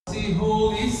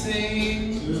holy, holy,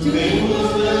 sing. To thee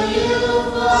was the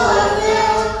unified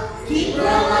now. Keep from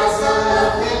us all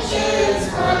afflictions,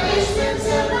 punishments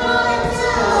and wrongs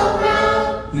all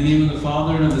round. In the name of the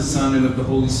Father, and of the Son, and of the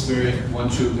Holy Spirit, one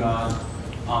true God.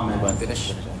 Amen.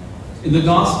 In the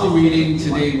Gospel reading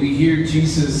today, we hear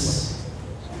Jesus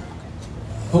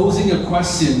posing a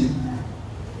question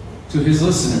to his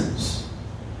listeners.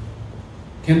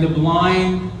 Can the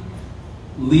blind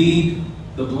lead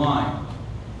the blind?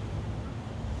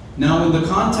 Now, in the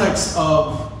context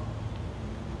of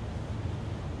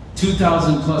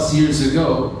 2,000 plus years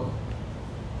ago,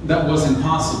 that wasn't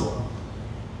possible.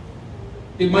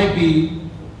 It might be,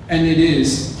 and it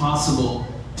is possible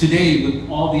today with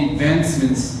all the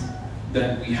advancements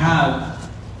that we have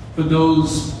for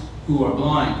those who are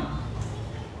blind.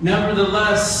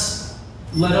 Nevertheless,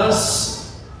 let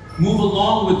us move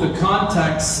along with the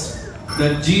context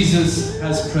that Jesus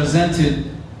has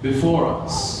presented before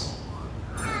us.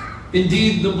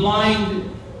 Indeed, the blind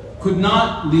could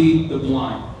not lead the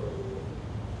blind.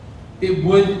 It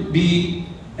would be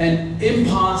an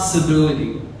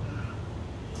impossibility.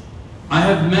 I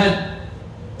have met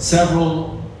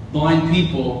several blind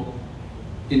people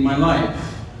in my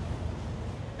life,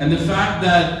 and the fact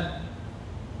that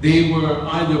they were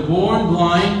either born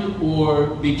blind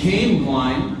or became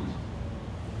blind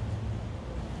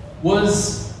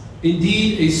was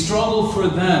indeed a struggle for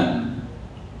them,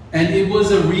 and it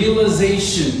was a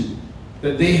realization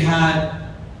that they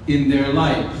had in their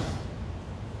life.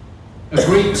 A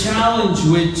great challenge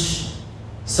which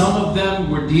some of them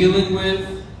were dealing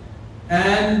with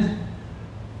and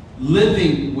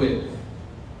living with.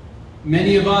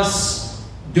 Many of us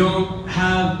don't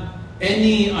have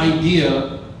any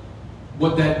idea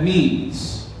what that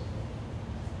means.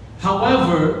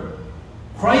 However,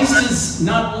 Christ is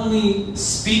not only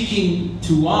speaking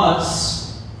to us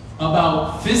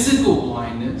about physical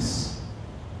blindness,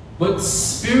 but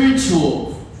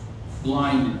spiritual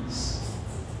blindness.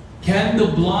 Can the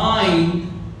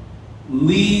blind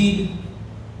lead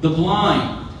the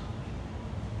blind?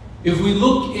 If we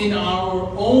look in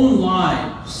our own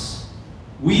lives,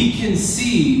 we can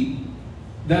see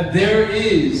that there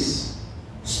is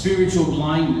spiritual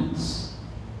blindness.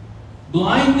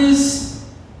 Blindness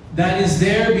that is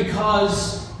there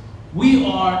because we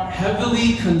are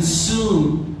heavily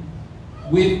consumed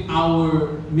with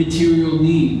our material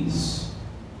needs,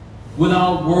 with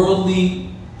our worldly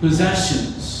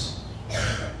possessions,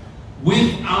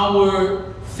 with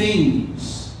our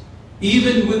things,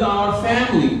 even with our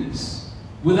families,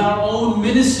 with our own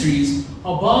ministries,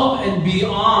 above and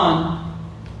beyond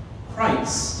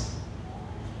Christ.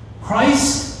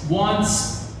 Christ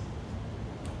wants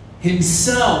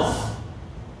himself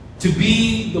to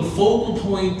be the focal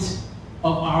point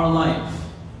of our life.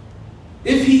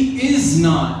 If he is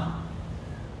not,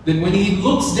 then when he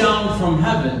looks down from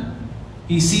heaven,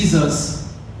 he sees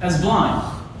us as blind.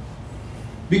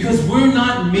 Because we're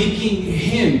not making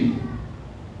him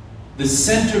the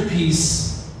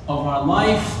centerpiece of our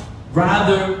life,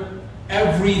 rather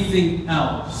everything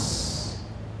else.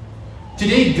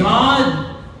 Today,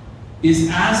 God is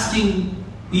asking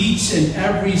each and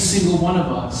every single one of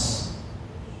us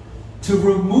to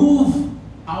remove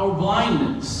our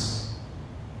blindness.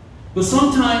 But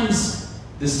sometimes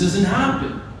this doesn't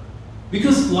happen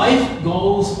because life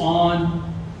goes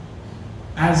on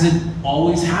as it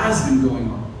always has been going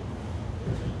on.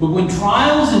 But when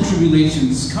trials and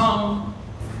tribulations come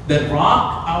that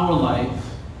rock our life,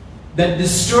 that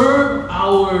disturb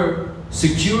our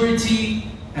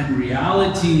security and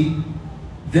reality,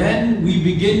 then we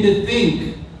begin to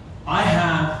think, I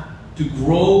have to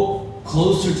grow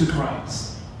closer to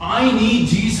Christ. I need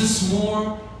Jesus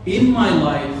more in my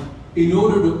life in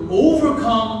order to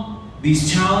overcome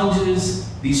these challenges,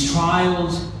 these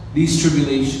trials, these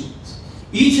tribulations.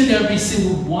 Each and every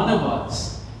single one of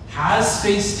us has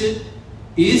faced it,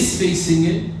 is facing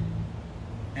it,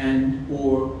 and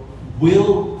or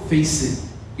will face it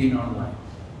in our life.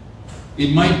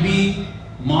 It might be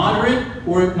moderate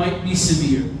or it might be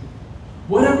severe.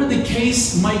 Whatever the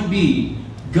case might be,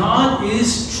 God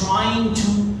is trying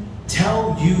to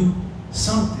tell you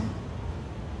something.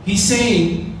 He's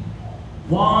saying,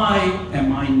 why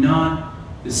am I not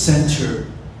the center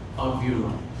of your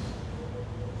life?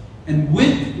 And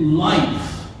with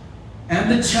life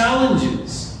and the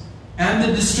challenges and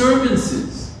the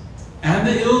disturbances and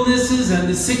the illnesses and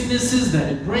the sicknesses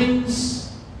that it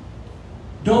brings,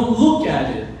 don't look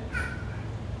at it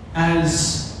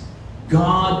as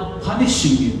God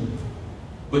punishing you,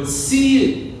 but see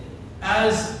it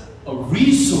as a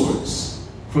resource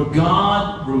for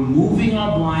God removing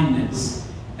our blindness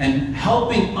and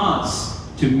helping us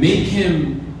to make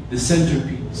him the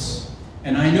centerpiece.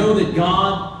 And I know that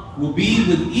God will be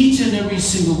with each and every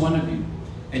single one of you,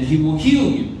 and he will heal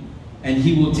you, and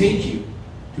he will take you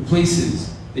to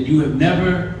places that you have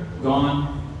never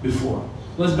gone before.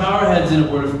 Let's bow our heads in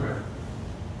a word of prayer.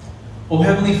 Oh,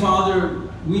 Heavenly Father,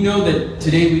 we know that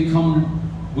today we come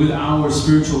with our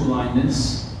spiritual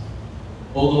blindness,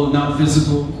 although not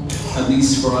physical, at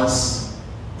least for us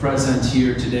present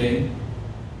here today.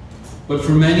 But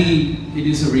for many, it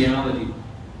is a reality.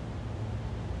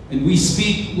 And we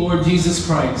speak, Lord Jesus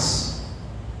Christ,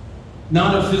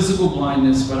 not of physical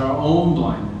blindness, but our own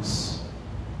blindness.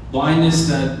 Blindness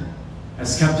that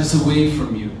has kept us away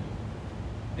from you.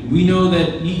 And we know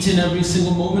that each and every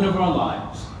single moment of our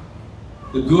lives,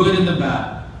 the good and the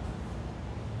bad,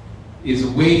 is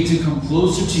a way to come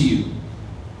closer to you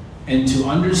and to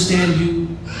understand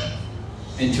you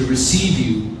and to receive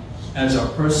you as our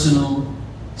personal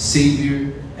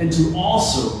Savior, and to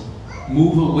also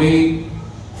move away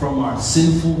from our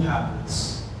sinful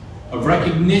habits, of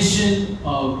recognition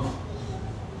of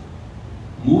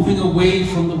moving away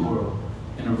from the world,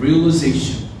 and a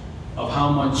realization of how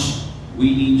much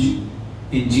we need you.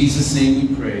 In Jesus' name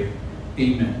we pray,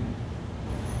 amen.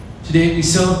 Today we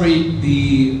celebrate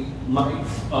the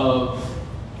life of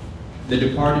the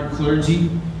departed clergy,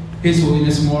 His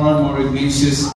Holiness Moron Gheevarghese